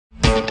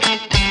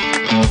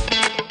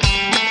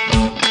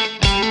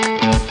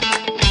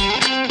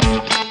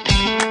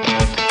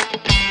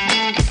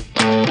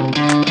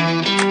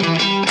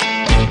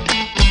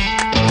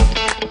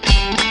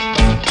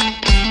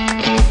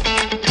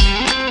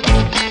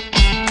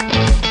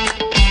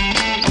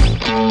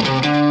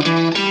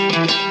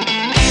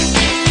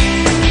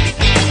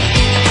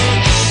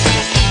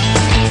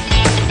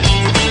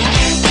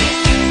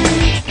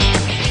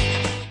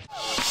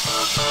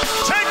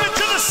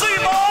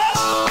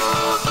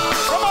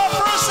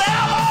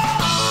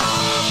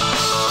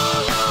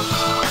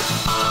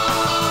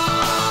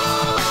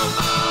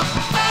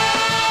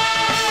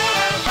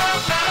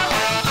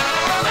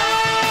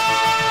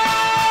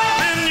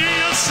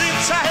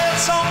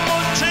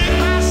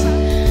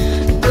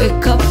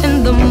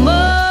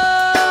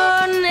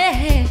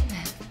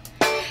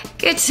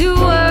it to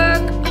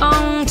work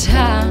on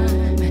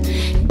time,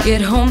 get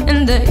home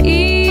in the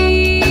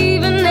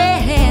evening.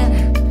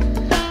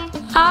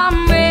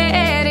 I'm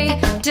ready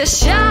to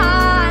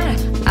shine.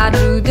 I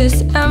do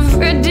this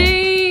every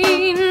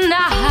day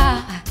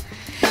now.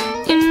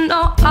 You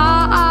know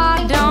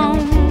I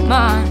don't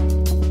mind.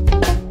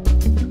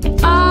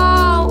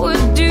 I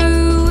would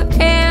do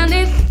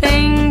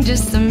anything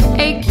just to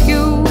make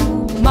you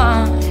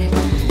mine.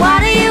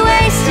 Why do you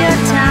waste your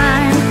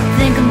time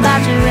thinking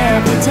about your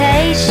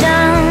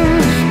reputation,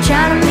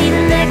 trying to meet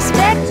an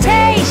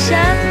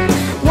expectation,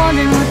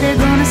 wondering what they're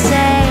gonna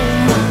say,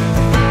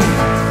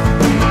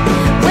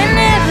 when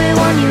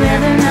everyone you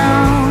ever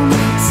known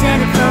said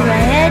it for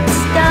a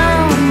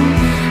headstone?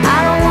 I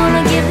don't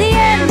wanna give the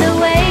end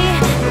away,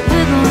 but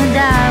we're gonna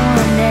die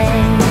one day.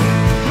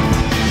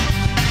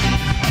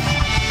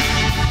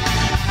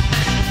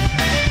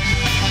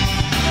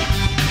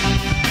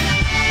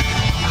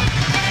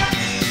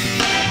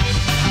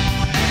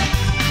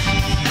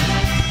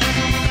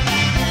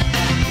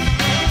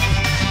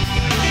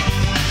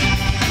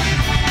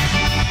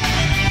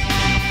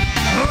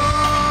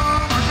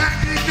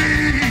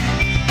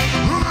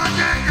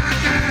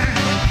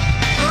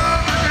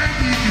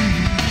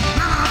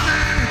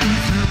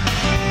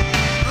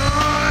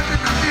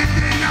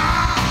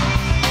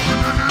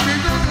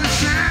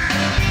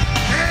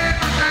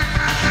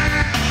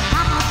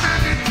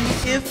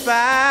 If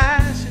I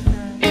should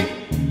die,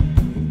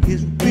 it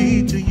would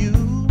be to you.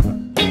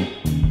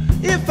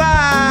 If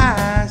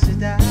I should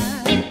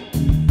die,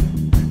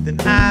 then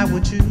I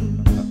would choose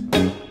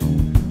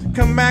to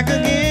come back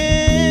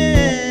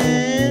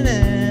again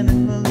and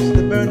amongst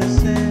the burning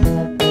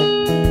sand,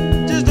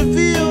 just to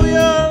feel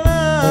your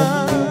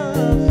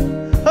love,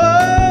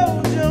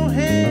 hold your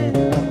hand.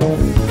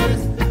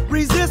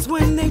 Resist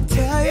when they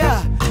tell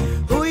ya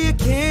who you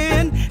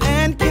can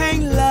and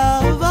can't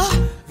love.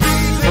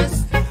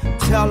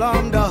 Tell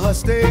them to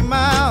hush their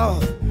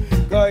mouth,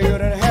 'cause you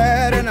done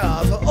had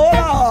enough. Oh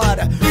Lord,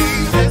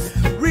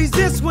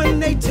 resist when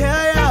they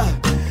tell you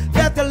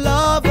that the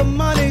love of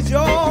money's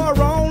your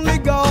only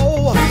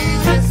goal,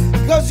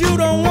 'cause you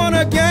don't want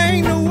to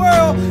gain the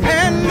world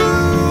and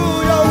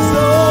lose your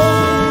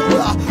soul.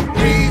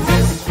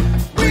 Resist,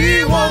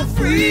 we want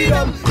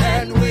freedom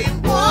and we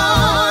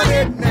want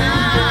it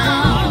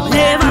now.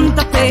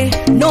 Levántate,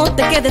 no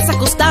te quedes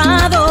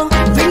acostado,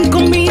 ven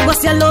conmigo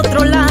hacia el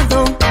otro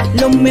lado.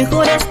 Lo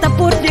mejor está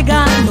por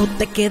llegar, no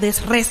te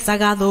quedes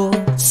rezagado.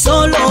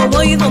 Solo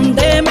voy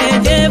donde me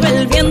lleve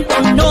el viento,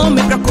 no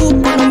me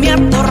preocupo, no me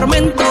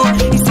atormento.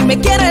 Y si me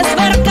quieres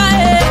ver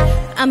caer,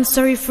 I'm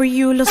sorry for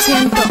you, lo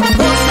siento.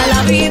 Goza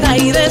la vida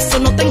y de eso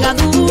no tenga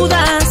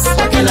dudas,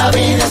 porque la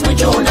vida es muy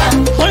chula.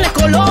 ponle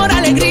color,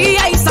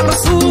 alegría y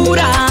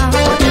sabrosura,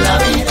 porque la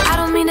vida. I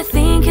don't mean to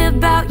think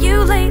about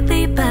you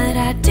lately, but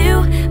I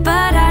do,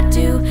 but I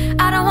do.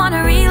 I don't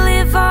wanna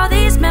relive all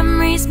these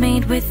memories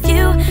made with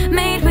you,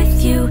 made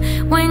with you.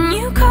 When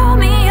you call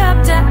me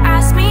up to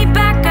ask me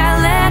back,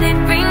 I let it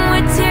ring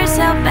with tears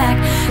held back.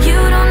 You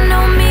don't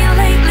know me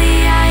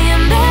lately, I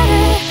am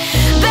better,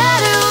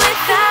 better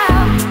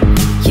without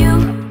you.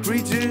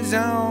 Preachers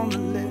on the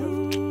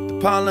left, the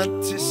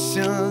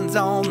politicians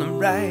on the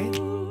right,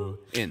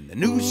 and the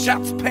news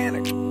shots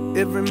panic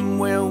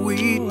everywhere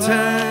we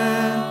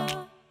turn.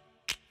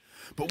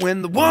 But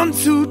when the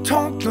ones who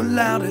talk the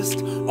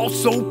loudest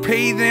also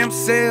pay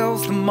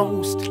themselves the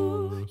most,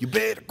 you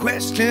better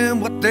question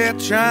what they're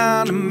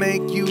trying to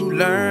make you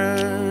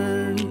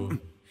learn.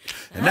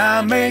 And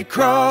I may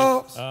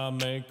cross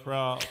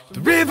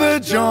the River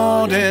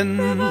Jordan,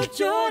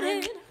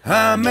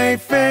 I may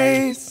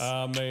face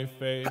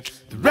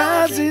the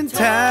rising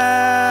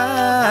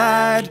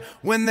tide.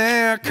 When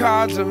their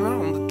cards are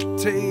on the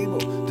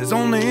table, there's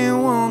only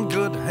one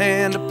good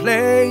hand to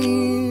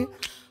play.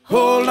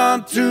 Hold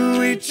on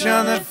to each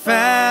other,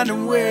 find a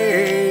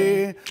way.